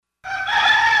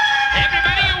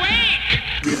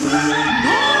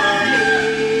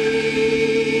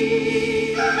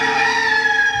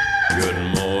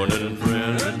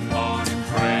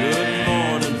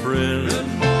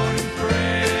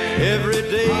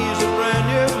sees a brand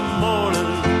new morning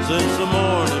since the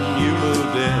morning you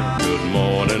moved in. Good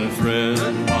morning, friend.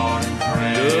 Good morning,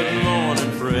 friend. Good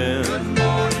morning, friend. Good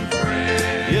morning,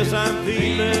 friend. Yes, I'm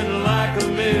feeling like a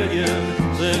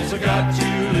million since I got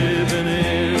you living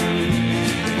in.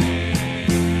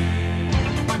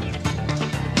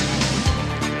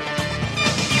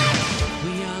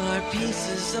 We all are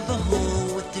pieces of a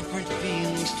whole with different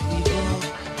feelings to evoke.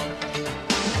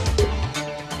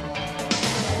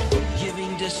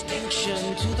 Giving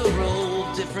distinction to the role,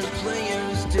 different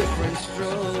players, different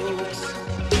strokes.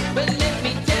 But let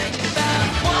me tell you about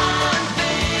one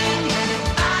thing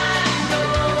I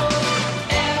know.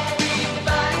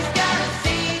 Everybody's got a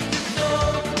seed to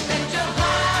sow. Let your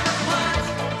heart of hearts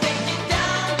take you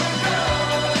down the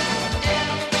road.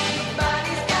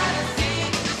 Everybody's got a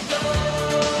seed to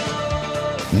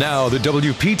sow. Now, the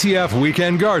WPTF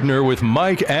Weekend Gardener with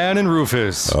Mike, Ann, and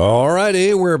Rufus. All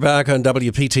righty, we're back on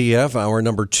WPTF, hour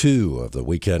number 2 of the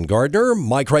Weekend Gardener.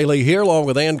 Mike Rayleigh here, along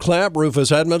with Ann Clapp,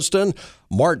 Rufus Edmonston.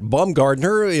 Mart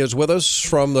Bumgardner is with us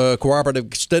from the Cooperative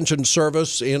Extension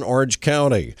Service in Orange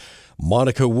County.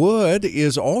 Monica Wood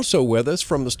is also with us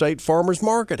from the State Farmers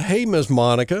Market. Hey, Miss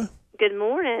Monica. Good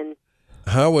morning.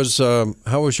 How was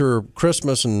your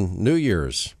Christmas and New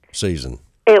Year's season?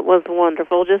 It was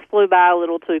wonderful. Just flew by a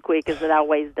little too quick, as it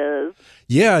always does.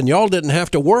 Yeah, and y'all didn't have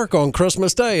to work on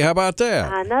Christmas Day. How about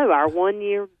that? I know, our 1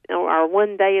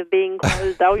 day of being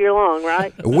closed all year long,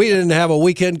 right? We didn't have a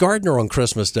Weekend Gardener on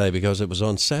Christmas Day because it was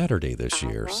on Saturday this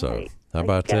year. Right. So how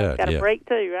about that? Got a break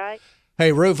too, right?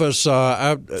 Hey, Rufus,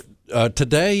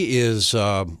 today is,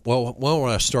 well,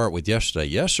 when I start with yesterday.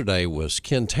 Yesterday was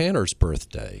Ken Tanner's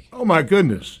birthday. Oh, my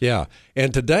goodness. Yeah,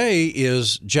 and today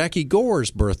is Jackie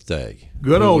Gore's birthday.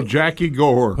 Good old Jackie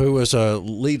Gore. Who was a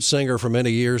lead singer for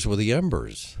many years with the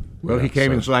Embers. Well, he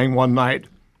came and sang one night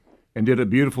and did a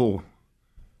beautiful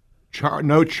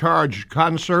no-charge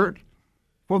concert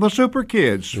for the Super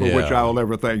Kids, for which I will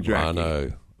never thank Jackie. I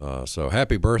know. So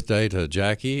happy birthday to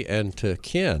Jackie and to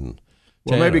Ken.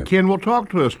 Well, maybe Ken will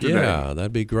talk to us today. Yeah,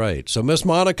 that'd be great. So, Miss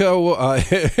Monica,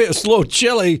 it's a little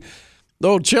chilly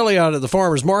out at the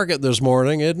farmer's market this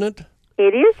morning, isn't it?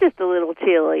 It is just a little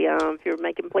chilly. If you're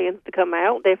making plans to come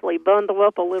out, definitely bundle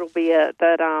up a little bit.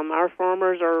 But our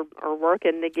farmers are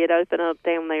working to get open up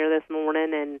down there this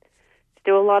morning, and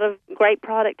still a lot of great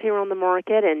product here on the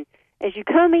market. And as you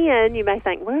come in, you may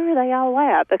think, where are they all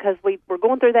at? Because we're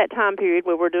going through that time period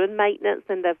where we're doing maintenance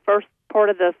in the first part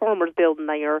of the farmer's building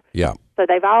there. Yeah. So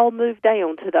they've all moved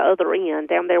down to the other end,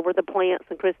 down there where the plants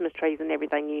and Christmas trees and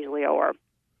everything usually are.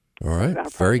 All right,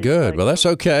 very good. Well, that's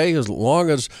okay as long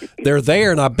as they're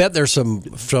there, and I bet there's some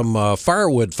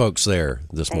firewood folks there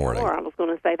this morning. I was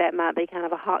going to say that might be kind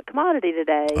of a hot commodity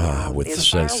today. I would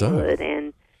say so.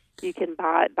 And you can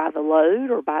buy it by the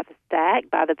load or by the stack,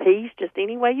 by the piece, just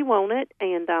any way you want it.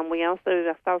 And I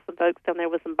saw some folks down there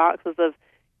with some boxes of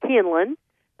kindling,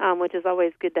 which is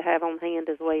always good to have on hand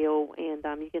as well.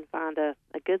 And you can find a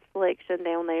good selection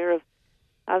down there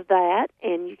of that,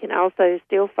 and you can also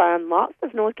still find lots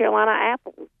of North Carolina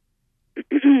apples.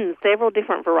 Several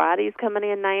different varieties coming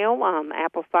in now.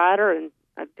 Apple cider, and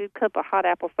a good cup of hot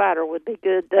apple cider would be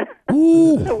good to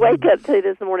wake up to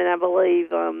this morning, I believe.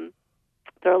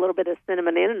 Throw a little bit of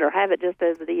cinnamon in it or have it just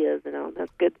as it is.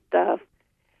 That's good stuff.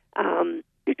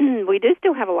 We do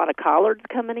still have a lot of collards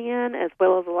coming in, as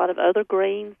well as a lot of other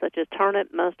greens, such as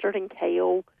turnip, mustard, and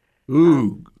kale.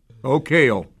 Ooh,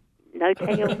 kale. No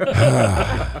kale.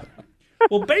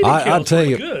 Well, baby kale's tell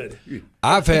pretty you, good.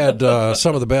 I've had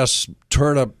some of the best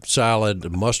turnip salad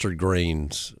mustard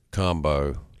greens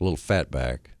combo, a little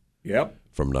fatback. Yep.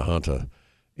 From Nahunta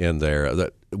in there.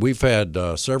 That we've had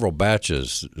several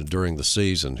batches during the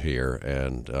season here,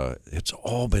 and it's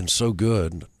all been so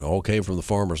good. It all came from the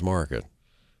farmer's market.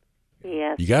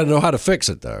 Yes. You got to know how to fix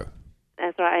it, though.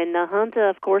 That's right. And Nahunta,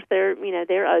 of course, they're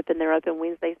open. They're open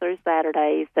Wednesday through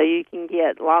Saturday, so you can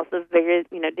get lots of very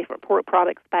different pork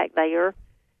products back there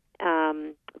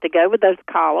to go with those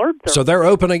collards. So they're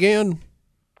open again?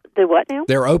 Do what now?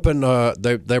 They're open.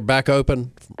 They're back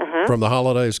open from the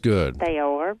holidays. Good. They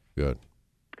are. Good.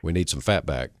 We need some fat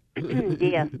back.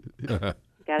 Yes. Got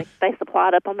to stay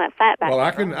supplied up on that fat back. Well,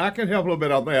 I can help a little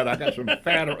bit on that. I got some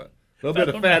fat. A little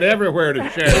bit of fat everywhere to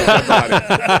share with somebody.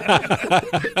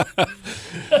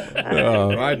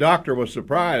 My doctor was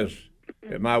surprised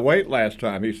at my weight last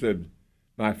time. He said,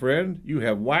 "My friend, you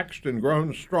have waxed and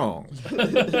grown strong."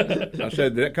 I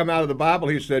said, "Did that come out of the Bible?"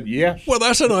 He said, "Yes." Well,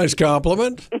 that's a nice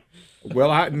compliment.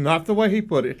 Well, not the way he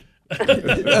put it.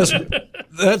 That's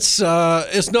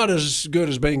it's not as good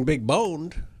as being big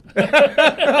boned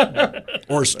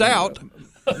or stout.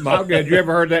 Mom, had you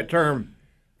ever heard that term,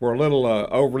 for a little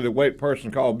over the weight person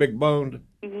called big boned?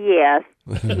 Yes.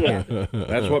 Yes.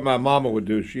 That's what my mama would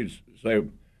do. She'd say,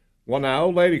 "Well, now,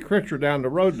 old lady Critcher down the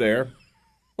road there,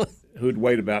 who'd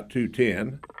weigh about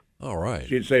 210." All right.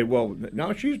 She'd say, "Well,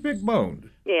 no, she's big boned."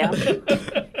 Yeah.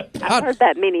 I've heard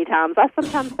that many times. I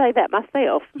sometimes say that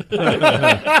myself.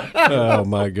 Oh,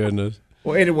 my goodness.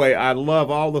 Well, anyway, I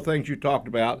love all the things you talked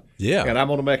about. Yeah. And I'm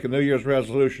going to make a New Year's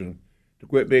resolution to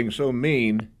quit being so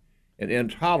mean and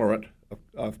intolerant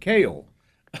of kale.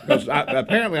 Because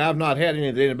apparently I've not had any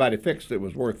that anybody fixed that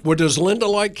was worth. Well, does Linda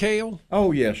like kale?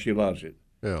 Oh, yes, she loves it.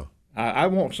 Yeah. I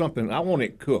want something. I want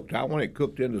it cooked. I want it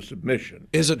cooked into submission.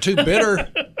 Is it too bitter?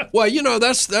 Well,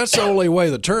 that's the only way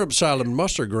the turnip salad and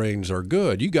mustard greens are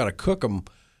good. You got to cook them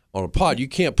on a pot. You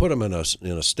can't put them in a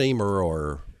steamer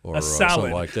or a salad.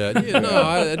 Something like that.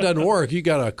 No, it doesn't work. You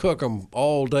got to cook them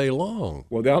all day long.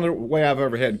 Well, the only way I've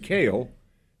ever had kale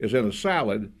is in a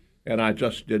salad, and I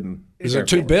just didn't. Is it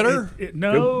too bitter?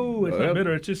 No, it's not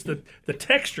bitter. It's just the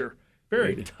texture.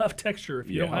 Very tough texture. If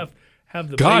you don't have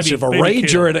the Gosh, if a baby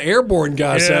Ranger kale. and an airborne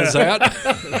guy says that,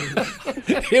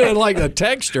 he didn't like the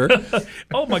texture.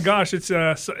 Oh my gosh, it's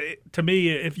to me,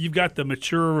 if you've got the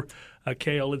mature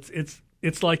kale,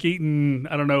 it's like eating,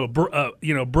 I don't know,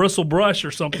 bristle brush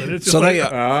or something. It's just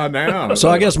now. So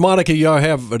I guess, Monica,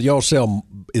 y'all sell,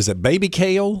 is it baby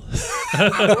kale?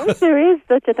 Yes, there is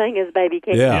such a thing as baby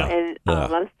kale, Yeah. and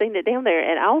I've seen it down there.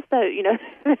 And also,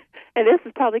 and this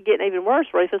is probably getting even worse,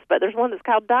 Rufus, but there's one that's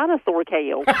called dinosaur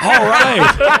kale. All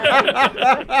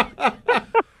right.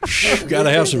 Got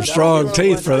to have some strong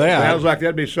teeth for that. Sounds like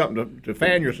that'd be something to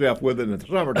fan yourself with in the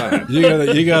summertime.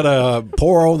 You gotta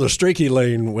pour on the streaky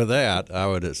lean with that, I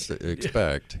would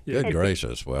expect. Good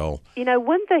gracious. Well,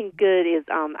 One thing good is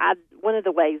one of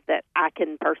the ways that I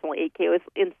can personally eat kale is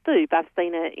in soup. I've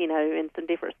seen it, in some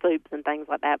different soups and things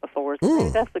like that before. So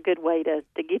that's a good way to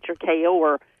get your kale.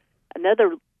 Or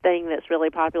another thing that's really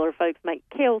popular, folks make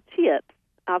kale chips.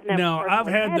 I've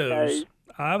had those.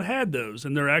 I've had those,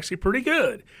 and they're actually pretty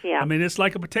good. Yeah. I mean, it's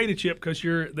like a potato chip because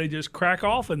they just crack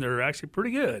off, and they're actually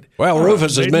pretty good. well,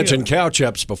 Rufus has mentioned cow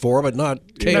chips before, but not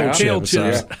kale chips.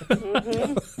 chips.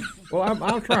 Well,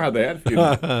 I'll try that if you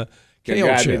can Kale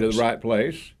guide me to chips. the right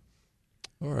place.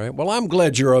 All right. Well, I'm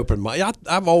glad you're open-minded.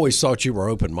 I've always thought you were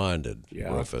open-minded,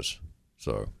 Rufus.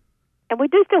 So. And we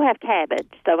do still have cabbage,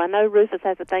 so I know Rufus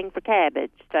has a thing for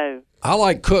cabbage. So I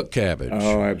like cooked cabbage.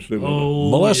 Oh,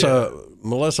 absolutely.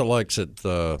 Melissa likes it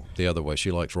the other way. She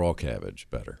likes raw cabbage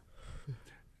better.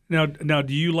 Now,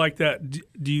 do you like that?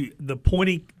 Do you the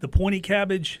pointy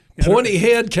cabbage? Pointy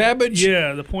head cabbage?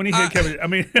 Yeah, the pointy head cabbage. I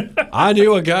mean, I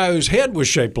knew a guy whose head was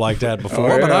shaped like that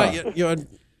before, yeah. but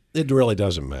it really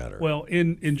doesn't matter. well,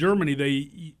 in Germany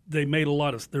they made a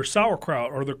lot of their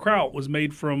sauerkraut, or their kraut was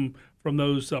made from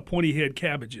those pointy head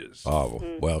cabbages. Oh,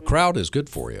 well, kraut is good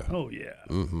for you. Oh yeah,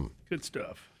 good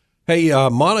stuff. Hey,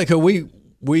 Monica, we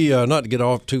not to get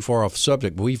off too far off the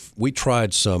subject, but we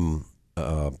tried some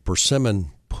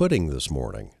persimmon pudding this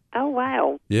morning. Oh,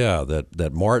 wow. Yeah,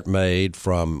 that Mart made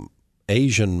from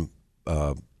Asian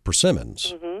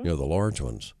persimmons, the large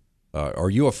ones. Are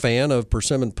you a fan of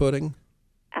persimmon pudding?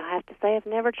 I have to say I've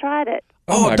never tried it.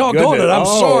 Oh, my doggone goodness. it. I'm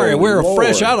Oh, sorry. We're Lord.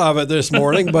 fresh out of it this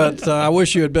morning, but I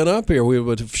wish you had been up here. We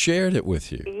would have shared it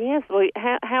with you. Yes, well,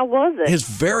 how was it? It's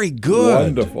very good.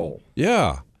 Wonderful.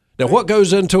 Yeah. Now, what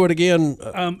goes into it again,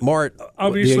 Mart?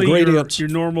 Obviously, the ingredients? your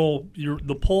normal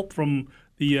the pulp from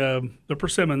the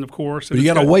persimmon, of course. And You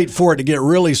got to wait for it to get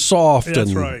really soft.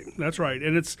 That's right. That's right.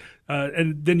 And it's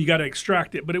and then you got to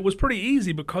extract it. But it was pretty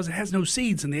easy because it has no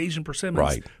seeds in the Asian persimmons.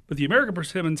 Right. But the American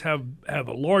persimmons have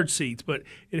a large seeds. But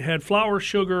it had flour,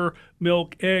 sugar,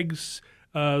 milk, eggs,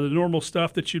 the normal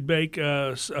stuff that you'd bake.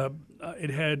 It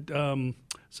had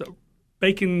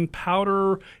bacon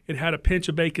powder. It had a pinch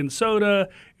of baking soda.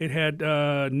 It had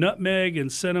nutmeg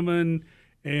and cinnamon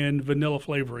and vanilla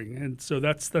flavoring. And so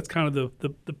that's kind of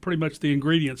the pretty much the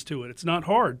ingredients to it. It's not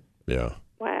hard. Yeah.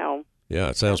 Wow. Yeah,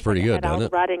 it sounds pretty good, Had all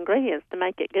doesn't the it? right ingredients to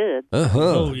make it good.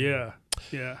 Oh yeah.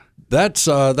 Yeah.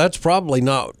 That's probably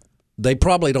not. They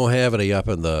probably don't have any up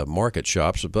in the market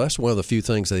shops, but that's one of the few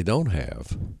things they don't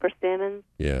have. Persimmons.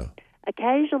 Yeah.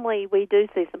 Occasionally, we do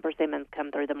see some persimmons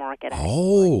come through the market.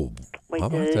 Oh, We how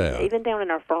do. about that? Even down in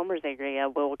our farmers area,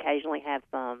 we'll occasionally have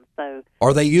some. So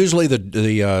Are they usually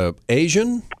the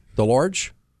Asian, the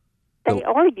large? they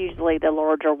are usually the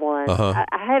larger ones. Uh-huh.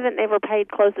 I haven't ever paid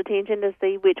close attention to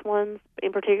see which ones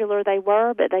in particular they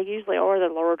were, but they usually are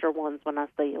the larger ones when I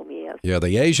see them, yes. Yeah,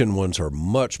 the Asian ones are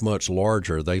much, much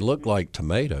larger. They look like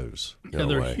tomatoes. in Yeah, a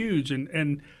they're way. huge,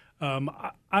 and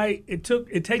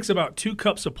It takes about 2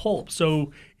 cups of pulp.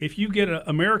 So if you get an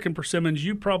American persimmons,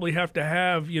 you probably have to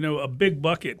have a big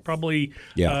bucket, probably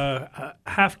a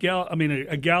half gallon. I mean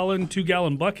a gallon,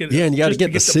 2-gallon bucket. Yeah, and you got to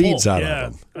get the seeds pulp. out Yeah,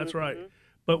 of them. that's right.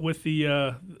 But with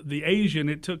the Asian,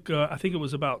 it took I think it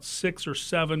was about 6 or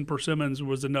 7 persimmons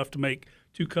was enough to make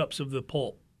 2 cups of the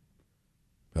pulp.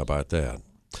 How about that?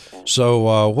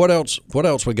 So what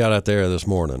else we got out there this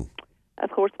morning? Of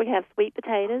course, we have sweet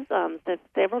potatoes, so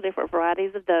several different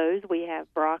varieties of those. We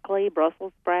have broccoli,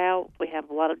 Brussels sprouts. We have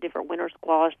a lot of different winter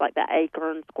squash, like the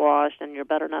acorn squash and your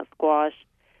butternut squash.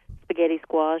 Spaghetti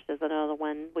squash is another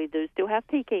one. We do still have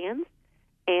pecans.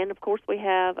 And, of course, we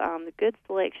have a good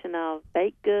selection of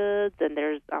baked goods, and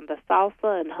there's the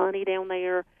salsa and honey down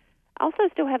there. Also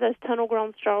still have those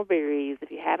tunnel-grown strawberries.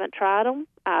 If you haven't tried them,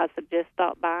 I suggest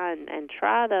stop by and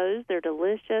try those. They're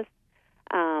delicious.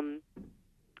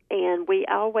 And we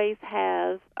always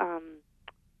have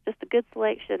just a good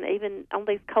selection, even on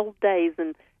these cold days.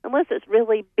 And unless it's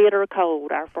really bitter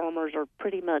cold, our farmers are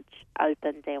pretty much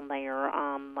open down there.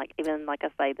 Like I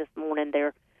say, this morning,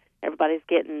 everybody's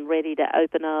getting ready to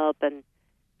open up. And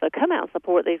so come out and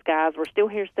support these guys. We're still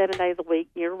here 7 days a week,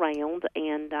 year-round.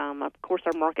 And, of course,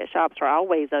 our market shops are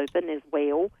always open as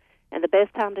well. And the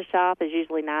best time to shop is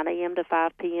usually 9 a.m. to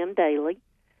 5 p.m. daily.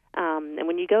 And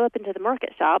when you go up into the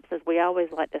market shops, as we always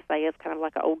like to say, it's kind of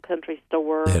like an old country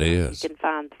store. It is. You can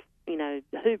find,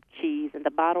 hoop cheese and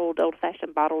the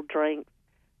old-fashioned bottled drinks,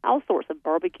 all sorts of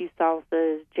barbecue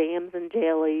sauces, jams and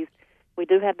jellies. We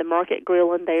do have the market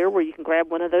grill in there where you can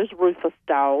grab one of those Rufus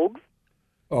dogs.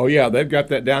 Oh, yeah, they've got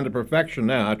that down to perfection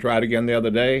now. I tried again the other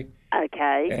day.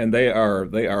 Okay. And they are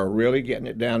really getting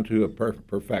it down to a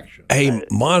perfection. Hey,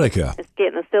 Monica. It's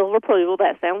getting a seal of approval.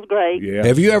 That sounds great. Yeah.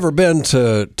 Have you ever been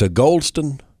to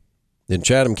Goldston in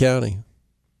Chatham County?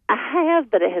 I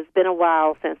have, but it has been a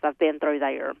while since I've been through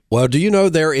there. Well, do you know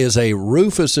there is a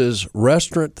Rufus's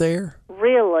restaurant there?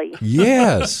 Really?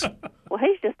 Yes. Well,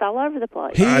 he's just all over the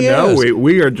place. He I know. is.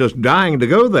 We are just dying to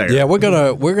go there. Yeah, we're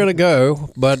gonna go,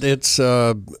 but it's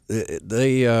I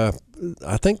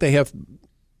think they have.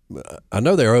 I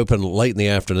know they're open late in the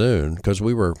afternoon because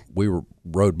we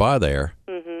rode by there.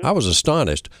 Mm-hmm. I was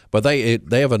astonished, but they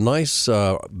have a nice,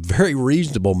 very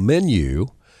reasonable menu,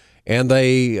 and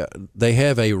they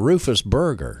have a Rufus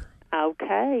burger.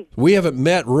 Okay. We haven't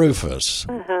met Rufus.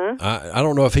 Uh-huh. I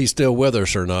don't know if he's still with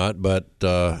us or not, but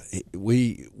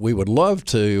we would love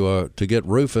to get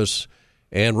Rufus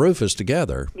and Rufus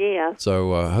together. Yeah.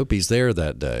 So I hope he's there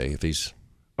that day. If he's,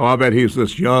 I bet he's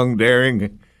this young,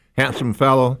 daring, handsome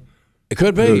fellow. it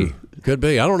could be. Could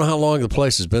be. I don't know how long the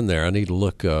place has been there. I need to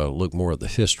look more at the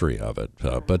history of it.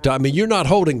 But I mean, you're not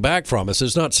holding back from us.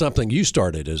 It's not something you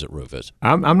started, is it, Rufus?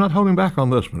 I'm not holding back on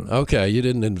this one. Okay, you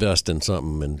didn't invest in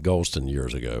something in Goldston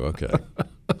years ago. Okay.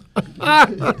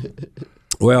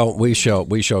 Well, we shall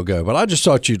go. But I just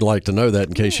thought you'd like to know that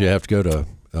in case you have to go to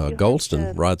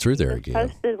Goldston, ride through there again.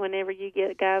 Post it whenever you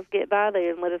guys get by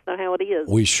there and let us know how it is.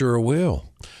 We sure will.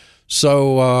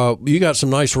 So you got some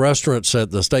nice restaurants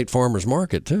at the State Farmers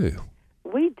Market too.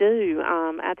 We do.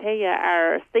 I tell you,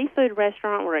 our seafood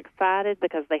restaurant, we're excited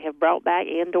because they have brought back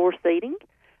indoor seating.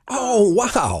 Oh,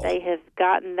 wow. They have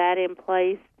gotten that in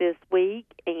place this week,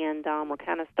 and we're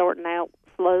kind of starting out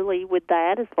slowly with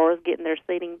that as far as getting their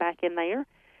seating back in there.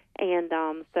 And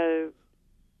so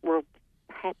we're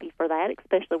happy for that,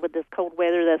 especially with this cold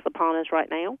weather that's upon us right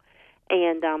now.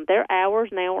 And their hours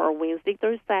now are Wednesday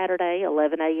through Saturday,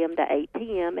 11 a.m. to 8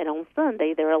 p.m., and on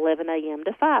Sunday they're 11 a.m.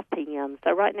 to 5 p.m.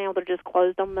 So right now they're just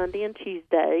closed on Monday and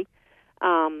Tuesday.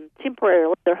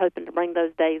 Temporarily, they're hoping to bring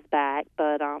those days back,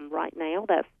 but right now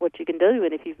that's what you can do.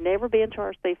 And if you've never been to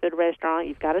our seafood restaurant,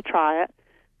 you've got to try it.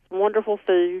 It's wonderful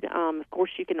food. Of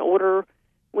course, you can order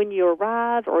when you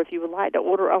arrive, or if you would like to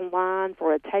order online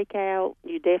for a takeout,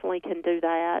 you definitely can do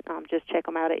that. Just check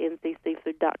them out at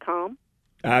ncseafood.com.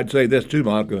 I'd say this too,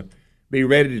 Monica. Be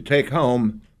ready to take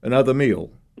home another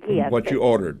meal from Yes, what you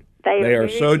ordered. They are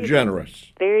so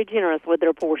generous. Very generous with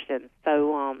their portions.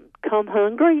 So come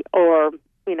hungry, or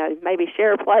maybe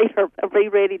share a plate, or be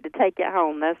ready to take it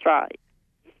home. That's right.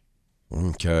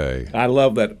 Okay. I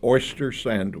love that oyster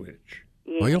sandwich.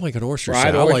 Yeah. Well, you like an oyster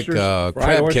Fried sandwich. I oysters, like fried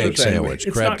crab oyster cake sandwich. sandwich.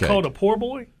 It's crab not cake. called a poor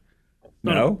boy?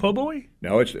 No. A po' boy?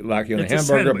 No, it's like in a It's a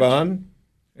hamburger sandwich. bun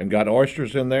and got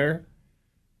oysters in there.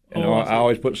 And Oh, I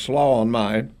always put slaw on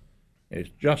mine. It's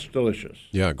just delicious.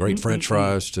 Yeah, great French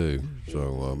fries too.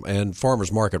 So and Farmers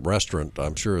Market restaurant.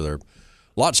 I'm sure there are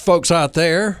lots of folks out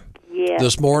there Yes.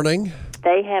 this morning.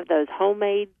 They have those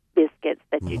homemade biscuits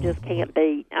that you just can't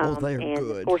beat. they are and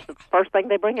good. of course, the first thing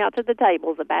they bring out to the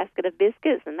table is a basket of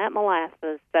biscuits and that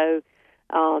molasses. So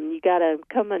You got to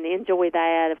come and enjoy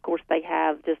that. Of course, they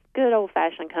have just good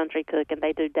old-fashioned country cooking.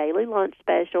 They do daily lunch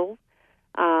specials.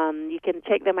 You can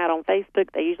check them out on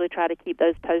Facebook. They usually try to keep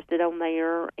those posted on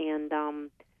there, and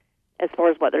as far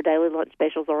as what their daily lunch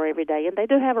specials are every day. And they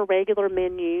do have a regular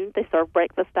menu. They serve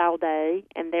breakfast all day,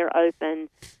 and they're open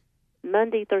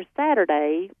Monday through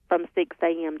Saturday from 6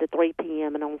 a.m. to 3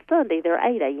 p.m., and on Sunday they're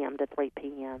 8 a.m. to 3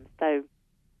 p.m. So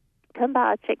come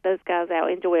by, check those guys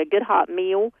out, enjoy a good hot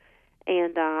meal.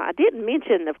 And I didn't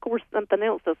mention, of course, something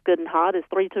else that's good and hot is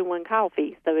 321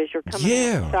 Coffee. So as you're coming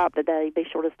out to the shop today, be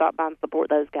sure to stop by and support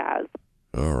those guys.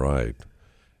 All right.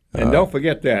 And don't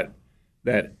forget that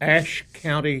Ashe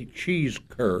County cheese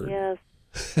curd. Yes.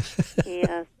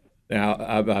 Yes.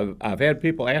 Now, I've had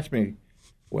people ask me,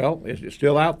 well, is it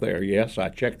still out there? Yes, I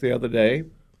checked the other day.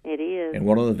 It is. And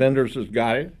one of the vendors has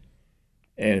got it.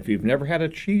 And if you've never had a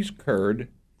cheese curd,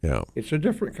 it's a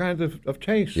different kind of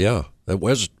taste. Yeah. That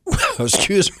was,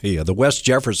 the West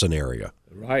Jefferson area.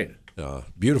 Right.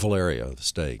 Beautiful area of the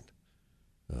state.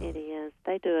 It is.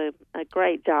 They do a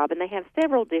great job, and they have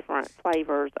several different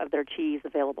flavors of their cheese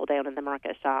available down in the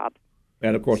market shop.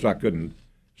 And, of course, I couldn't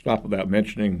stop without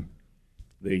mentioning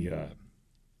the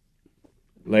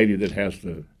lady that has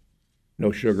the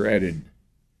no sugar added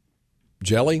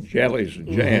jellies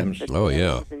and jams. The Oh,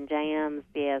 yeah. And jams,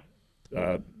 yes.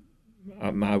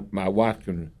 My wife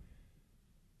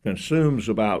consumes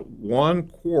about 1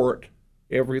 quart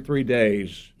every 3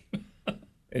 days,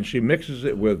 and she mixes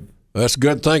it with. That's a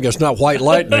good thing it's not white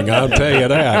lightning, I'll tell you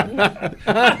that.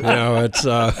 It's.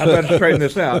 I better straighten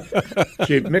this out.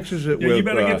 She mixes it with. You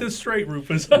better get this straight,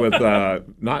 Rufus.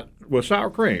 with sour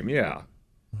cream, yeah.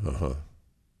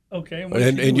 Okay.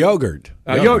 And yogurt.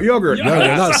 Yogurt. No,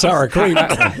 not sour cream.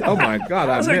 Oh my God!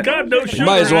 I said, God, no sugar. You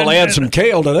might as well add some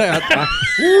kale to that.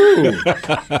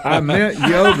 I meant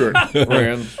yogurt,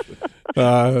 friends.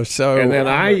 And then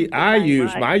I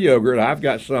use my yogurt. I've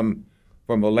got some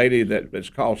from a lady that's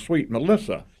called Sweet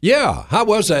Melissa. Yeah, how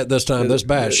was that this time? This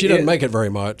batch, she doesn't make it very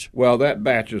much. Well, that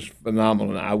batch is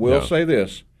phenomenal. And I will say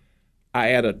this: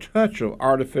 I add a touch of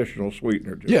artificial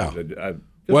sweetener to it.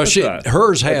 Well,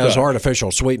 hers has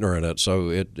artificial sweetener in it, so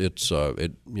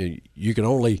you can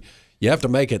only have to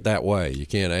make it that way. You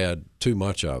can't add too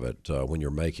much of it when you're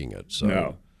making it. So,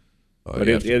 no, but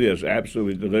it is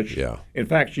absolutely delicious. Yeah. In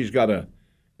fact, she's got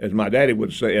as my daddy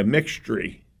would say, a mixture.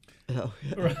 Oh,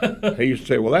 he used to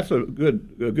say, "Well, that's a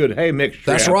good hay mixture."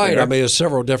 That's right. There. I mean, there's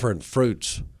several different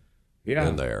fruits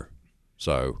in there.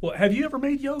 So, well, have you ever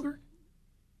made yogurt?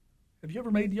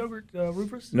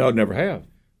 Rufus? No, never have.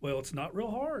 Well, it's not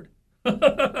real hard.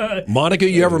 Monica,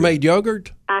 you ever made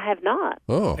yogurt? I have not.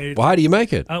 Oh, well, how do you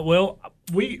make it? Well,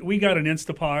 we got an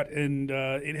Instapot, and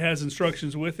it has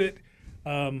instructions with it.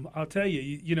 I'll tell you,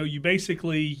 you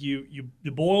basically you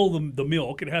boil the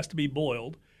milk. It has to be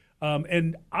boiled.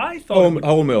 And I thought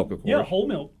whole milk, of course. Yeah, whole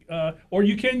milk, or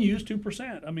you can use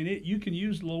 2%. I mean, you can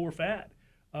use lower fat.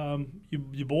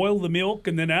 You boil the milk,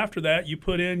 and then after that, you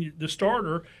put in the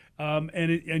starter.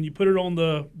 And you put it on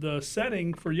the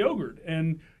setting for yogurt,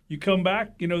 and you come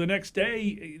back, the next day.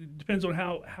 It depends on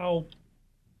how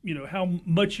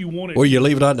much you want it. Or you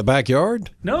leave it out in the backyard?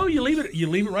 No, you leave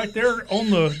it right there on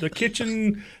the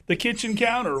kitchen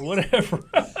counter, whatever.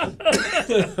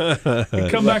 You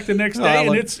come back the next day,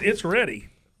 and it's ready.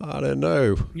 I don't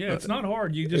know. Yeah, it's not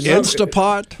hard. You just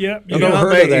Instapot. Yeah, I've never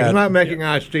heard of that. He's not making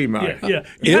iced tea, Mike. Yeah.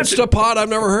 Instapot. I've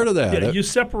never heard of that. Yeah, you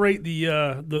separate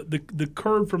the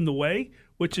curd from the whey,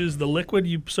 which is the liquid.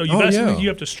 You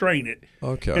have to strain it.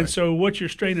 Okay. And so what you're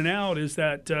straining out is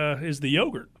is the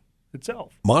yogurt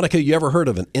itself. Monica, you ever heard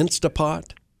of an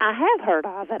Instapot? I have heard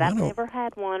of it. I've never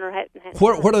had one or hadn't had.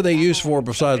 What are they used for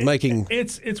besides making?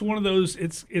 It's one of those.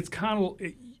 It's kind of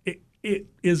it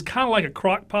is kind of like a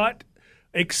crock pot.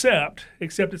 Except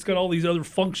it's got all these other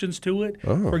functions to it.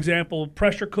 Oh. For example,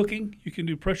 pressure cooking. You can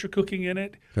do pressure cooking in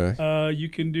it. Okay. You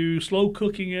can do slow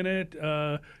cooking in it.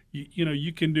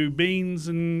 You can do beans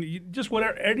and just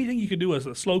whatever, anything you can do as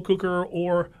a slow cooker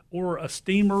or a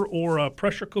steamer or a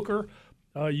pressure cooker.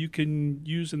 You can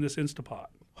use in this Instapot.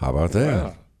 How about that?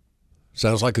 Wow.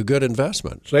 Sounds like a good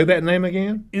investment. Say that name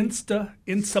again. Instapot.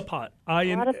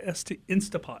 INST.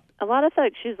 Instapot. A lot of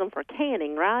folks use them for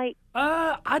canning, right?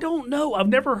 I don't know. I've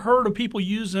never heard of people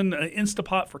using an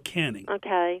Instapot for canning.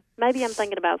 Okay. Maybe I'm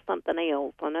thinking about something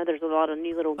else. I know there's a lot of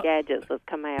new little gadgets that's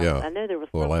come out. Yeah. I know there was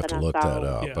something we'll have to look that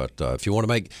up. Yeah. But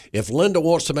if Linda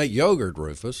wants to make yogurt,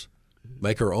 Rufus,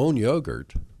 make her own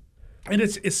yogurt. And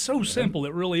it's so simple.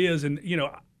 It really is. And,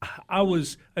 I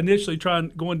was initially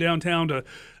going downtown to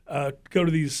go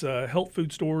to these health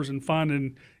food stores and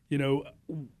finding,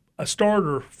 a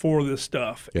starter for this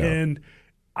stuff. Yeah. And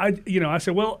I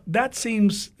said, well, that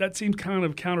seems kind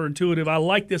of counterintuitive. I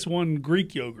like this one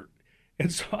Greek yogurt.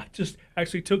 And so I just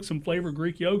actually took some flavored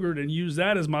Greek yogurt and used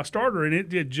that as my starter, and it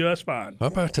did just fine. How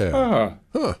about that?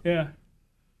 Huh. Yeah.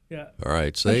 All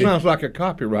right. That See? sounds like a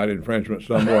copyright infringement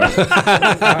somewhere.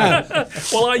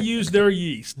 Well, I used their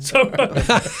yeast, so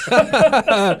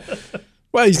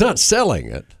Well, he's not selling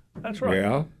it. that's right.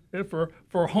 Yeah. Yeah,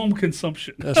 for home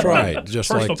consumption. That's right. Just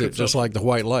Personal like the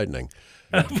White Lightning.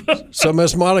 So,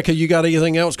 Miss Monica, you got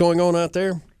anything else going on out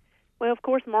there? Well, of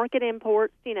course, Market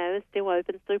Imports, is still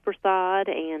open, Superside,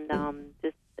 and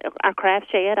just our craft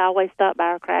shed. I always stop by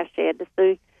our craft shed to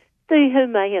see who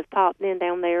may have popped in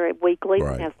down there weekly.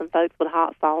 Right. We have some folks with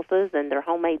hot sauces and their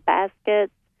homemade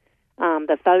baskets.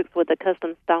 The folks with the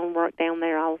custom stonework down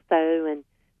there also, and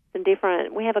some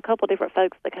different. We have a couple different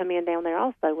folks that come in down there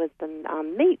also with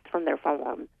some meats from their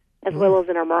farm, as well as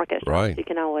in our market shops. Right. You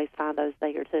can always find those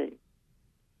there too.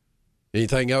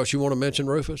 Anything else you want to mention,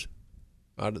 Rufus?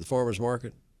 Out at the farmers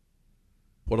market?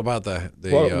 What about the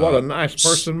What a nice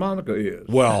person Monica is.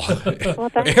 Well, Well,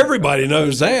 thank everybody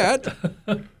knows that.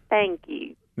 Thank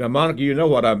you. Now, Monica, you know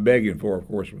what I'm begging for, of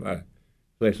course, when I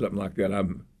say something like that.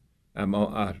 I'm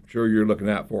sure you're looking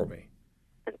out for me.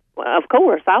 Well, of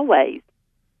course, always.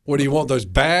 What do you want, those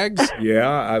bags?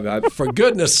 Yeah, For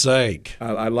goodness sake.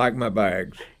 I like my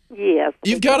bags. Yes.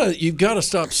 You've got to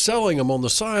stop selling them on the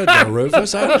side, though,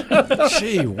 Rufus.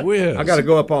 Gee whiz. I got to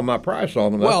go up on my price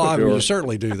on them. That's Well, for I mean, sure. you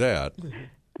certainly do that.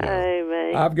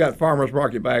 Amen. I've got farmers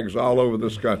market bags all over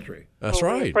this country. That's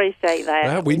Well, we right. appreciate that.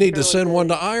 Yeah, we need to send one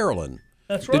to Ireland.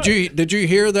 That's right. Did you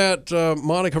hear that,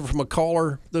 Monica, from a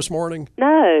caller this morning?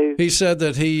 No. He said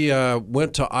that he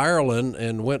went to Ireland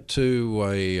and went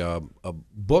to a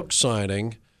book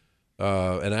signing.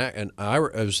 It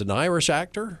was an Irish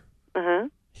actor. Uh-huh.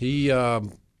 He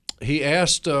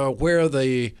asked where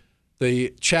the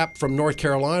chap from North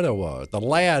Carolina was, the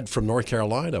lad from North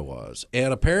Carolina was,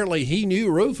 and apparently he knew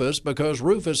Rufus because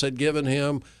Rufus had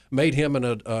made him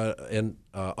an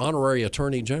honorary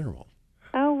attorney general,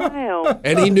 Oh, wow.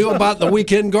 and he knew about the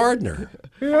Weekend Gardener.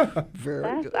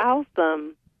 That's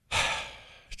awesome.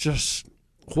 Just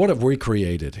what have we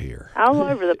created here? All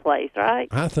over the place, right?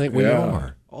 I think we Yeah.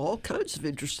 are. All kinds of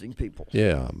interesting people.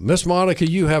 Yeah, Miss Monica,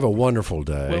 you have a wonderful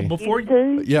day. Well, before You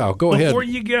too? Yeah, go ahead. before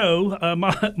you go,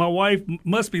 my wife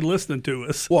must be listening to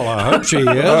us. Well, I hope she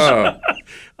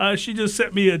is. She just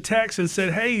sent me a text and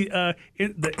said, "Hey,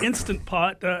 the Instant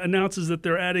Pot announces that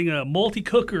they're adding a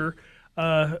multi-cooker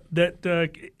that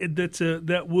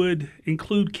would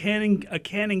include a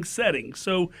canning setting.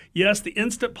 So yes, the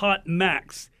Instant Pot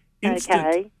Max.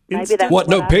 Okay. Maybe Instant- that's What?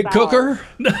 No I pig thought. cooker?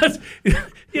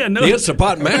 Yeah, no. The Instant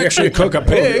Pot Max should cook a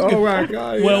pig. Oh my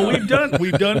God! Yeah. Well,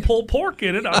 we've done pulled pork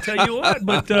in it. I'll tell you what.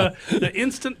 But the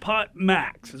Instant Pot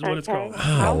Max is what it's Okay. called.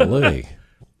 Golly.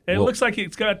 And it Well- looks like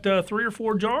it's got 3 or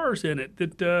 4 jars in it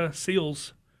that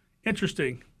seals.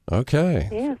 Interesting. Okay.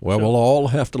 Yeah. Well, we'll all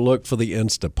have to look for the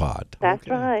Instapot. That's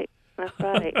right. That's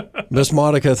right. Miss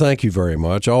Monica, thank you very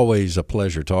much. Always a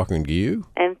pleasure talking to you.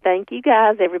 And thank you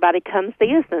guys. Everybody come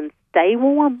see us and stay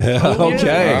warm. Okay. All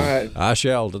right. I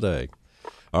shall today.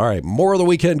 All right. More of the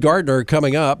Weekend Gardener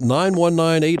coming up.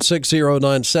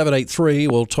 919-860-9783.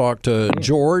 We'll talk to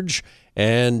George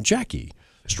and Jackie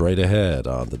straight ahead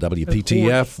on the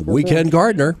WPTF Weekend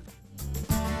Gardener.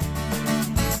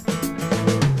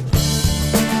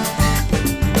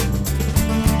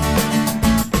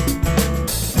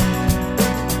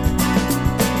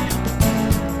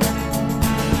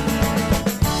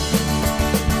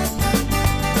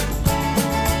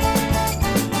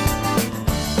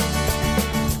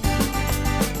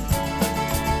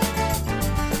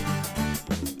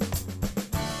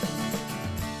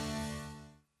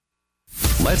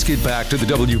 Let's get back to the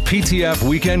WPTF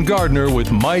Weekend Gardener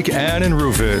with Mike, Ann, and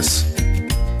Rufus.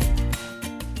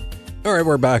 All right,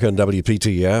 we're back on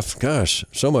WPTF. Gosh,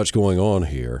 so much going on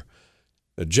here.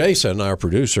 Jason, our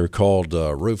producer, called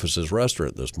Rufus's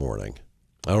restaurant this morning.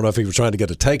 I don't know if he was trying to get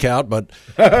a takeout, but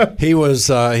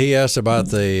he asked about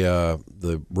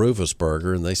the Rufus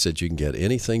burger, and they said you can get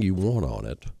anything you want on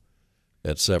it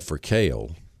except for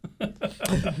kale.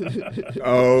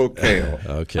 Okay.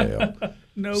 Okay.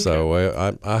 No.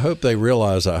 So I hope they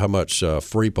realize how much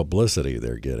free publicity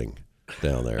they're getting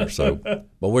down there. So,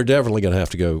 but we're definitely going to have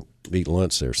to go eat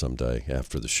lunch there someday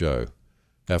after the show.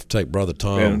 Have to take Brother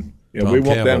Tom. And Tom we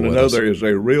want Campbell them to with know us. there is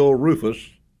a real Rufus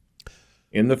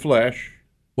in the flesh.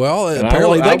 Well, And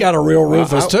apparently they got a real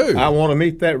Rufus too. I want to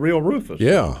meet that real Rufus.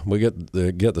 Yeah, we get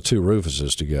the two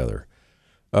Rufuses together.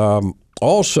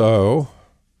 Also,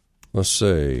 let's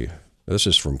see. This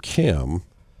is from Kim.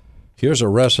 Here's a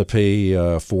recipe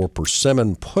for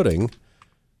persimmon pudding.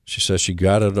 She says she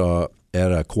got it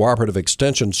at a Cooperative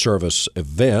Extension Service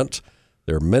event.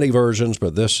 There are many versions,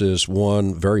 but this is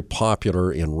one very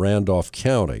popular in Randolph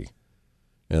County.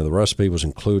 And the recipe was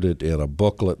included in a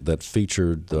booklet that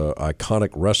featured the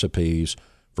iconic recipes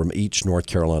from each North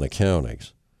Carolina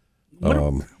counties.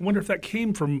 I wonder if that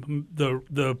came from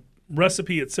the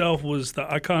recipe itself was the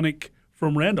iconic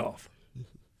from Randolph.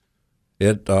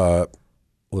 It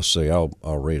let's see, I'll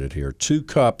read it here. 2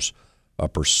 cups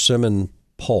of persimmon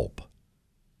pulp.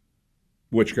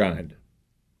 Which kind?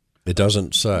 It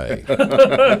doesn't say.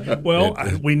 Well,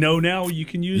 we know now you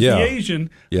can use the Asian.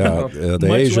 Yeah, the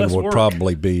Much Asian less would work.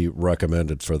 probably be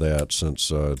recommended for that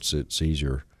since it's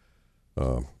easier.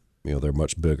 They're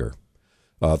much bigger.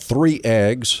 3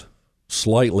 eggs,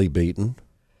 slightly beaten.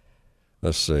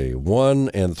 Let's see, 1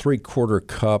 3/4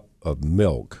 cup of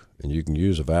milk, and you can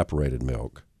use evaporated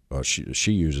milk.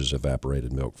 She uses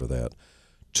evaporated milk for that.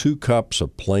 2 cups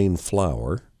of plain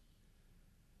flour.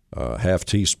 Half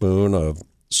teaspoon of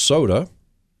soda,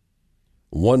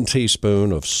 1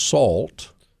 teaspoon of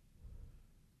salt,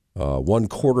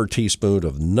 1/4 teaspoon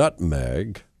of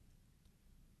nutmeg,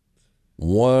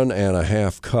 1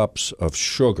 1/2 cups of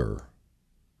sugar.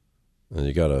 And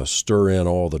you got to stir in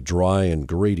all the dry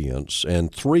ingredients,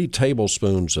 and 3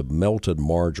 tablespoons of melted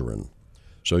margarine.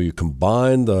 So you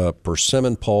combine the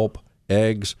persimmon pulp,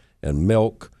 eggs, and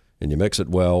milk, and you mix it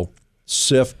well.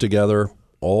 Sift together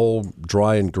all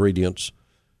dry ingredients.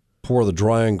 Pour the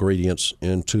dry ingredients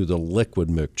into the liquid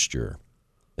mixture,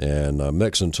 and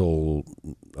mix until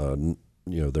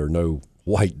there are no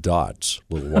white dots,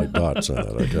 little white dots in it.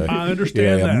 Okay, I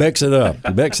understand that. Mix it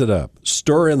up. Mix it up.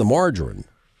 Stir in the margarine,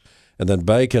 and then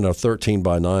bake in a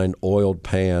 13x9 oiled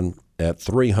pan at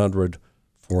 300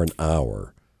 for an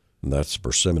hour. And that's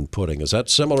persimmon pudding. Is that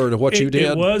similar to what you did?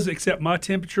 It was, except my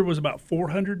temperature was about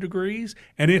 400 degrees,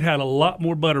 and it had a lot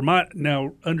more butter.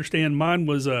 Now, understand, mine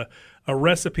was a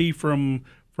recipe from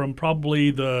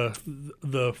probably the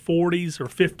 40s or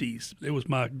 50s. It was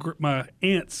my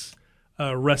aunt's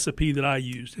recipe that I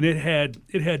used, and it had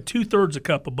 2/3 a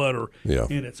cup of butter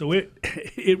in it. So it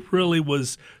really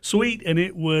was sweet, and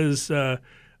it was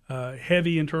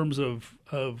heavy in terms of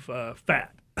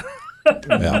fat.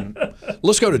 Yeah.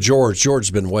 Let's go to George.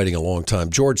 George's been waiting a long time.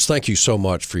 George, thank you so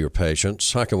much for your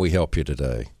patience. How can we help you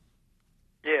today?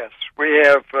 Yes, we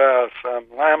have some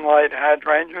limelight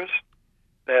hydrangeas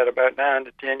that are about 9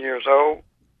 to 10 years old.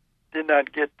 Did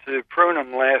not get to prune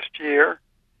them last year,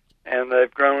 and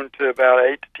they've grown to about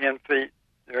 8 to 10 feet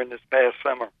during this past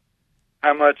summer.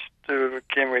 How much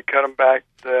can we cut them back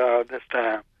this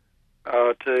time?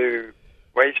 To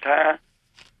waist high,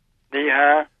 knee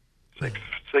high,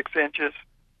 6 inches?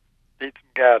 Need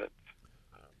some guidance.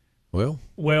 Well,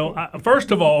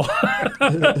 first of all,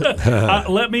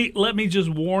 let me just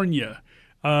warn you.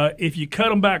 If you cut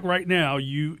them back right now,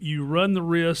 you run the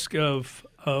risk of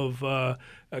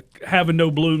having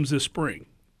no blooms this spring,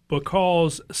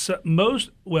 because most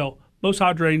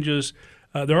hydrangeas,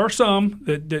 there are some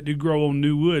that do grow on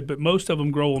new wood, but most of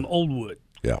them grow on old wood.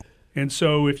 Yeah. And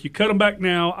so if you cut them back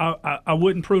now, I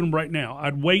wouldn't prune them right now.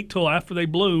 I'd wait till after they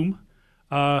bloom.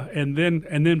 And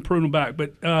then prune them back.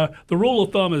 But the rule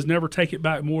of thumb is never take it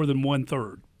back more than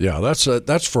 1/3. Yeah,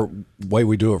 that's for way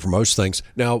we do it for most things.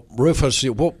 Now, Rufus,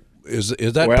 is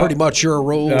that pretty much your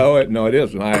rule? No, it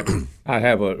isn't. I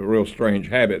have a real strange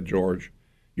habit, George.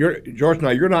 George, now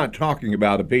you're not talking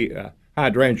about a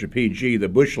hydrangea PG, the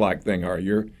bush-like thing, are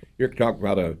you? You're talking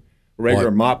about a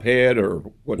regular mop head or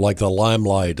what? Like the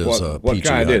limelight is a PG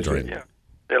hydrangea. Is it? Yeah,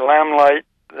 the limelight,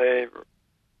 the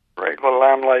regular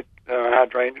limelight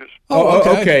hydrangeas.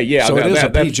 Okay, yeah. So it is a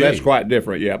PG. That's quite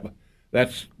different. Yeah,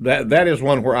 that is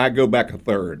one where I go back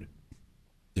 1/3.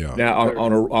 Yeah. Now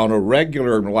on a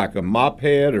regular, like a mop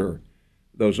head or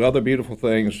those other beautiful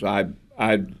things, I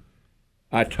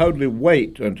totally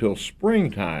wait until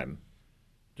springtime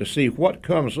to see what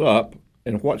comes up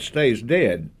and what stays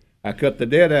dead. I cut the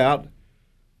dead out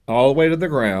all the way to the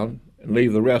ground and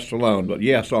leave the rest alone. But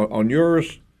yes, on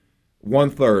yours,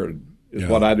 1/3 is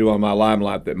what I do on my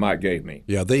limelight that Mike gave me.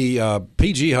 Yeah, the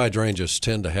PG hydrangeas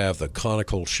tend to have the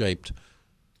conical-shaped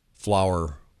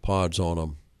flower pods on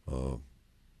them,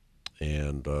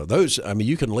 and those. I mean,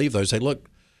 you can leave those. They look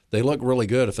really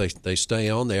good if they stay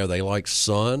on there. They like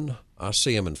sun. I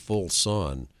see them in full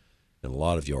sun in a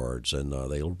lot of yards, and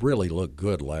they really look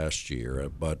good last year.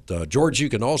 But George, you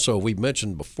can also, we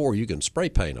mentioned before, you can spray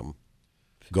paint them,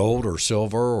 gold or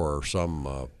silver or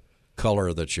some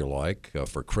color that you like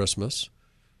for Christmas.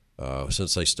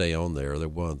 Since they stay on there, they're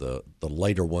one of the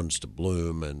later ones to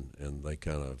bloom, and they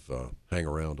kind of hang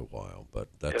around a while. But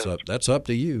that's up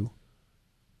to you.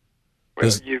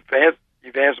 Well, you've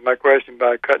you've answered my question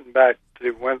by cutting back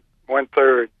to one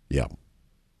third. Yeah,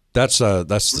 that's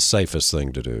the safest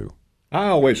thing to do. I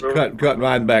always cut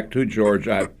mine back too, George.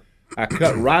 I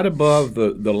cut right above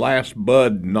the last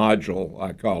bud nodule,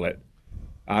 I call it.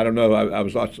 I don't know. I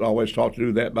was always taught to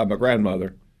do that by my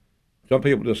grandmother. Some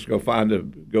people just go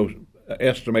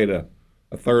estimate a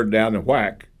third down and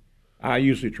whack. I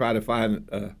usually try to find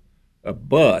a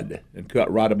bud and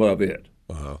cut right above it.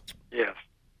 Uh-huh. Yes.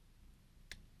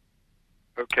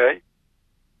 Okay.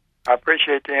 I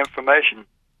appreciate the information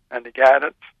and the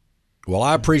guidance. Well,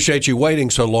 I appreciate you waiting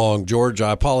so long, George.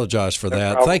 I apologize for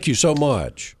that. problem. Thank you so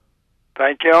much.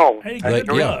 Thank you all. Hey, I good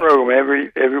enjoy luck. the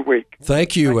program every week.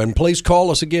 Thank you, and please call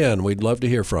us again. We'd love to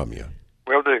hear from you.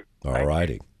 Will do. All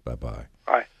righty. Bye-bye.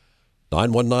 Bye.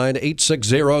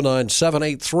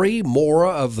 919-860-9783. More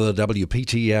of the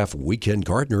WPTF Weekend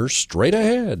Gardener straight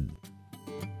ahead.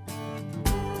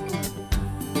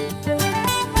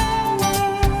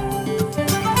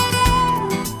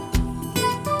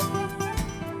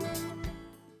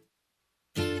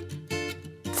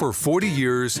 For 40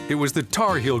 years, it was the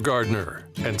Tar Heel Gardener.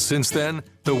 And since then,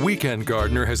 the Weekend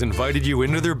Gardener has invited you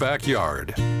into their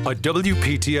backyard. A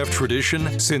WPTF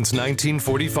tradition since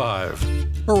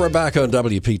 1945. We're back on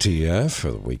WPTF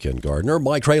for the Weekend Gardener.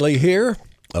 Mike Rayleigh here,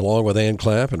 along with Ann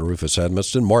Clapp and Rufus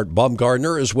Edmonston. Mart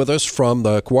Bumgardner is with us from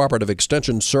the Cooperative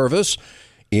Extension Service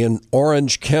in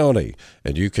Orange County.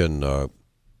 And you can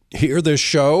hear this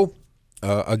show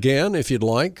again, if you'd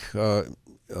like,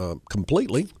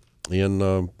 completely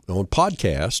on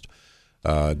podcast,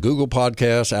 Google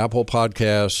Podcasts, Apple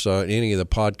Podcasts, any of the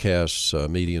podcast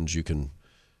mediums you can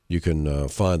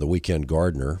find the Weekend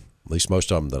Gardener. At least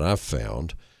most of them that I've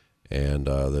found. And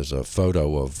there's a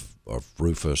photo of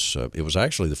Rufus. It was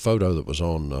actually the photo that was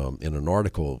on in an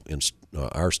article in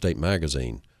Our State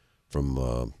Magazine from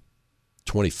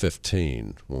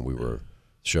 2015 when the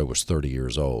show was 30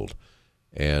 years old.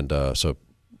 And so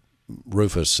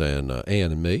Rufus and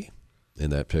Ann and me in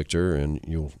that picture, and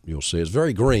you'll see it's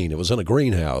very green. It was in a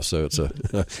greenhouse, so it's a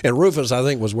and Rufus, I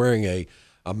think, was wearing a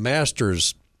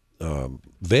master's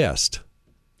vest,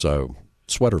 so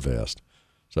sweater vest.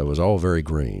 So it was all very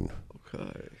green.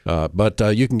 Okay. But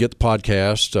you can get the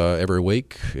podcast every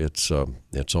week. It's on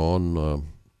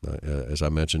as I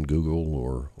mentioned,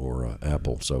 Google or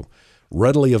Apple. So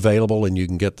readily available, and you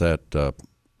can get that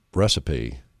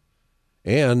recipe.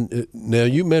 And now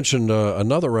you mentioned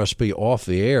another recipe off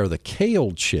the air, the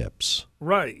kale chips.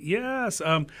 Right. Yes.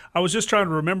 I was just trying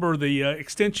to remember the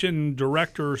extension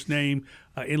director's name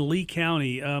in Lee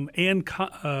County,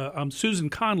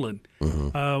 Susan Conlon.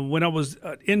 Mm-hmm. When I was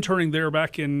interning there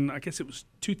back in, I guess it was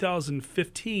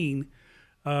 2015,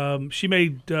 she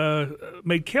made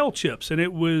kale chips, and they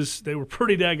were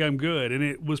pretty daggum good, and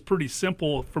it was pretty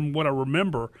simple from what I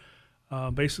remember.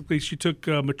 Basically, she took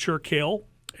mature kale,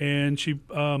 and she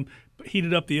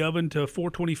heated up the oven to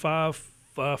 425,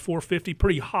 450,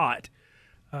 pretty hot.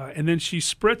 And then she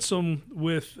spritzed them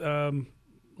with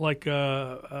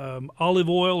olive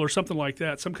oil or something like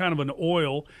that, some kind of an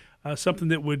oil, something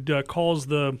that would cause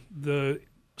the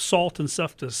salt and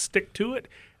stuff to stick to it.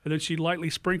 And then she lightly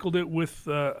sprinkled it with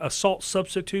a salt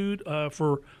substitute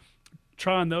for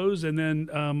trying those, and then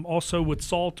also with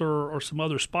salt or some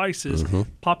other spices. Mm-hmm.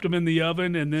 Popped them in the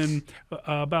oven, and then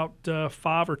about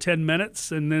 5 or 10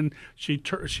 minutes, and then she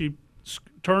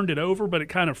turned it over, but it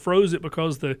kind of froze it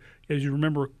because as you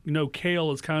remember,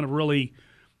 kale is kind of really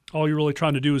all you're really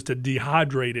trying to do is to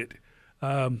dehydrate it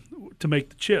to make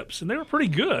the chips, and they were pretty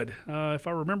good if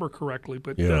I remember correctly.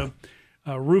 But yeah.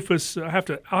 Rufus, I'll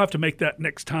have to make that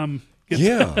next time.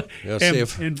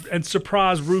 And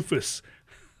surprise Rufus.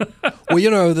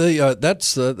 Well,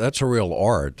 that's a real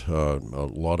art. A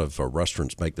lot of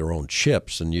restaurants make their own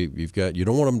chips, and you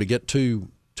don't want them to get too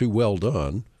well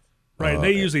done. Right, and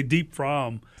they usually deep fry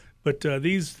them, but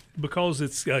these, because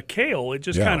it's kale, it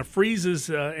just kind of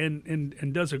freezes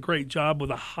and does a great job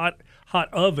with a hot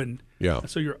oven. Yeah.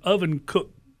 So your oven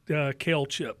cooked kale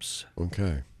chips.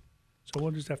 Okay. So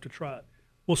we'll just have to try it.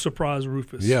 We'll surprise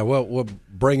Rufus. Yeah, well, we'll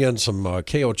bring in some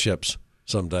kale chips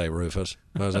someday, Rufus.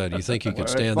 How's that? Do you think you could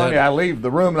stand it's funny, that? I leave the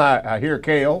room and I hear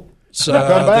kale. So, I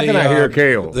come back and I hear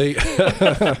kale.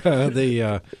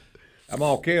 I'm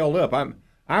all kaled up. I'm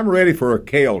ready for a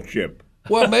kale chip.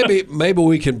 Well, maybe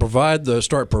we can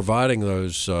start providing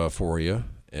those for you,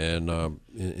 and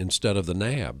instead of the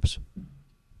nabs.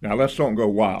 Now let's don't go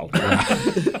wild. Get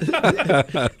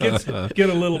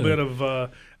a little bit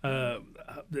of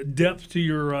depth to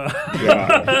your.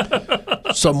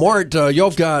 So, Mart,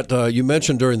 you've got, you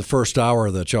mentioned during the first hour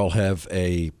that y'all have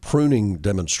a pruning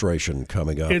demonstration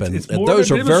coming up, and more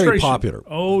those of a are very demonstration. popular.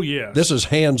 Oh, yes. This is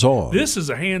hands-on. This is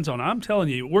a hands-on. I'm telling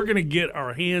you, we're going to get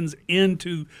our hands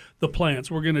into the plants.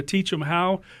 We're going to teach them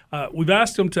how. We've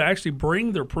asked them to actually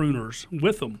bring their pruners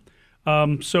with them.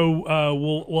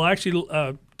 We'll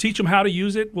actually teach them how to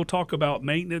use it. We'll talk about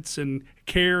maintenance and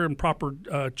care and proper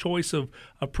choice of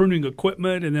pruning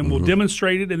equipment, and then we'll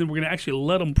demonstrate it, and then we're going to actually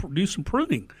let them do some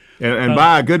pruning. And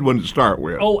buy a good one to start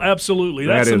with. Oh, absolutely.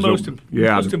 That's the most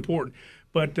important.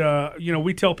 But,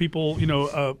 we tell people,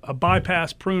 a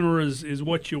bypass pruner is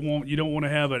what you want. You don't want to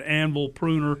have an anvil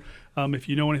pruner if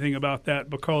you know anything about that,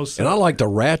 because... And I like the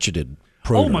ratcheted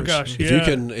pruners. Oh, my gosh, yeah.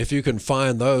 If you can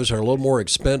find those, they're a little more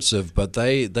expensive, but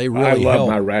they really I love help.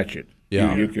 my ratchet.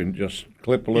 Yeah. You can just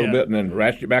clip a little bit and then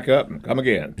ratchet it back up and come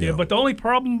again. Yeah, but the only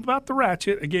problem about the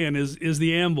ratchet, again, is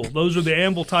the anvil. Those are the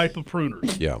anvil type of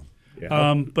pruners. Yeah.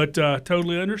 But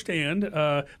totally understand.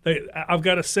 I've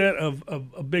got a set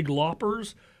of big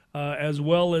loppers as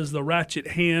well as the ratchet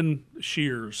hand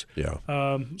shears. Yeah.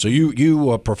 So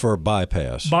you prefer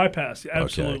bypass? Bypass,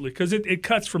 absolutely, because it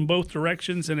cuts from both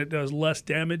directions and it does less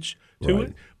damage to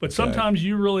it. But sometimes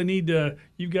you really need to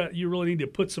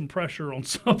put some pressure on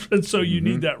something, so you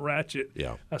need that ratchet.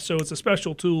 Yeah. So it's a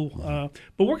special tool.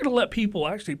 But we're going to let people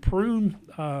actually prune.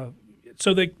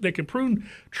 So they can prune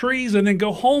trees and then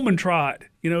go home and try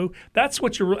it. That's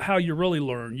how you really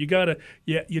learn. You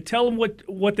tell them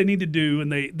what they need to do,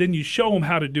 and then you show them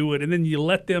how to do it, and then you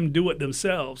let them do it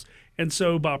themselves. And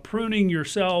so by pruning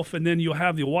yourself, and then you'll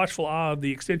have the watchful eye of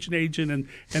the extension agent and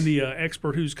the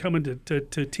expert who's coming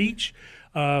to teach,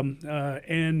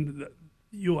 and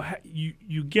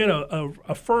you get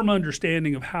a firm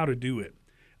understanding of how to do it.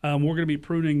 We're going to be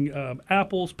pruning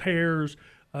apples, pears,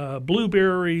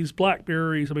 blueberries,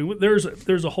 blackberries. I mean,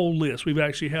 there's a whole list. We've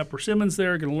actually have persimmons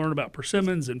there. Going to learn about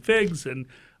persimmons and figs and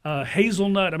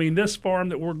hazelnut. I mean, this farm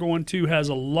that we're going to has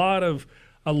a lot of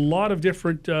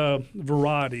different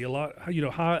variety. A lot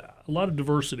of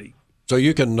diversity. So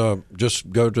you can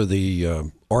just go to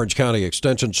the Orange County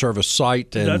Extension Service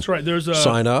site and that's right. There's a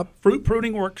sign up. Fruit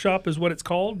pruning workshop is what it's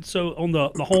called. So on the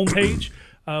home page.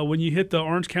 When you hit the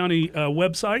Orange County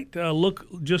website,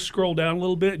 just scroll down a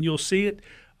little bit and you'll see it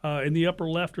in the upper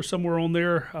left or somewhere on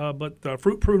there. But the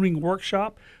fruit pruning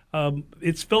workshop,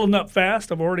 it's filling up fast.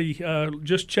 I've already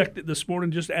just checked it this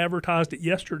morning, just advertised it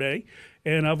yesterday,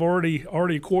 and I've already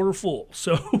a quarter full.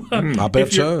 So I bet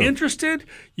if you're interested,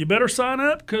 you better sign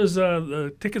up because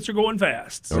the tickets are going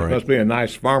fast. So. Must be a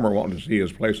nice farmer wanting to see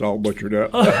his place all butchered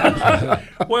up.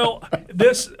 Well,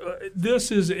 this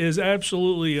is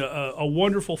absolutely a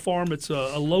wonderful farm. It's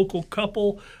a local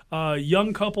couple,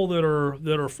 young couple that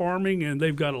are farming, and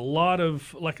they've got a lot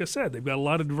of, like I said, they've got a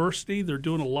lot of diversity. They're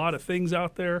doing a lot of things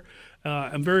out there.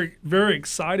 I'm very, very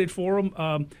excited for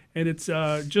them, and it's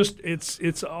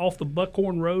off the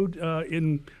Buckhorn Road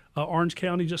in Orange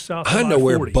County, just south of I-40. I know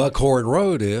where Buckhorn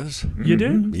Road is. You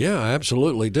do? Yeah, I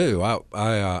absolutely do.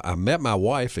 I met my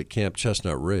wife at Camp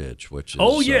Chestnut Ridge, which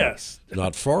is yes,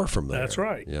 not far from there. That's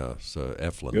right. Yeah, so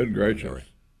Eflin. Good gracious.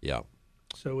 Yeah.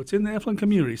 So it's in the Eflin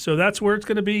community. So that's where it's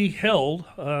going to be held,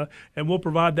 and we'll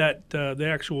provide that the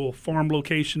actual farm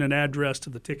location and address to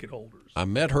the ticket holders. I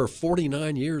met her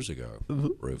 49 years ago,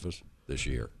 Rufus, this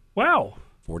year. Wow.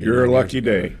 You're a lucky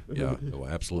day. Yeah, it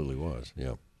absolutely was,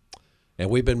 yeah. And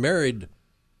we've been married,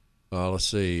 let's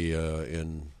see,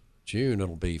 in June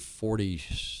it'll be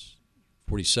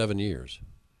 47 years.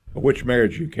 Which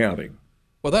marriage are you counting?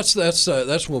 Well, that's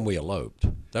when we eloped.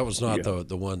 That was not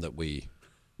the one that we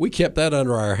kept that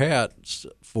under our hats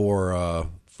for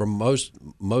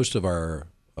most of our.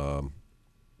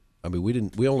 I mean,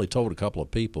 we only told a couple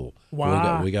of people.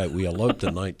 Wow. We eloped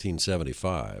in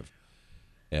 1975,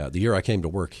 the year I came to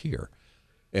work here,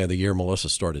 and the year Melissa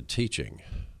started teaching,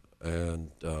 and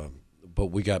but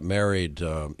we got married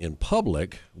in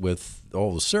public with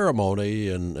all the ceremony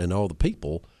and all the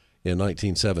people in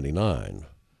 1979.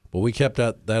 But we kept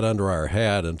that under our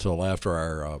hat until after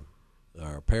our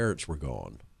parents were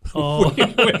gone. Oh,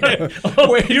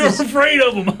 you were afraid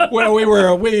of them. Well, we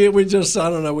just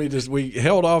I don't know, we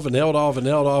held off, and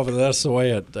that's the way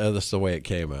it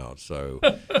came out. So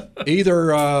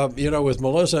either with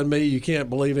Melissa and me, you can't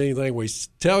believe anything we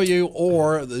tell you,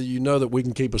 or you know that we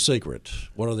can keep a secret,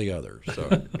 one or the other.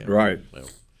 So right.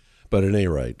 But at any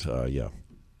rate, yeah.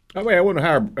 I mean, I wonder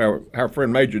how our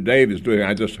friend Major Dave is doing.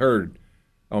 I just heard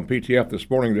on PTF this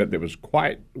morning that it was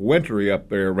quite wintry up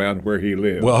there around where he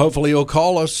lives. Well, hopefully he'll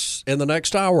call us in the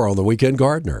next hour on the Weekend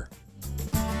Gardener.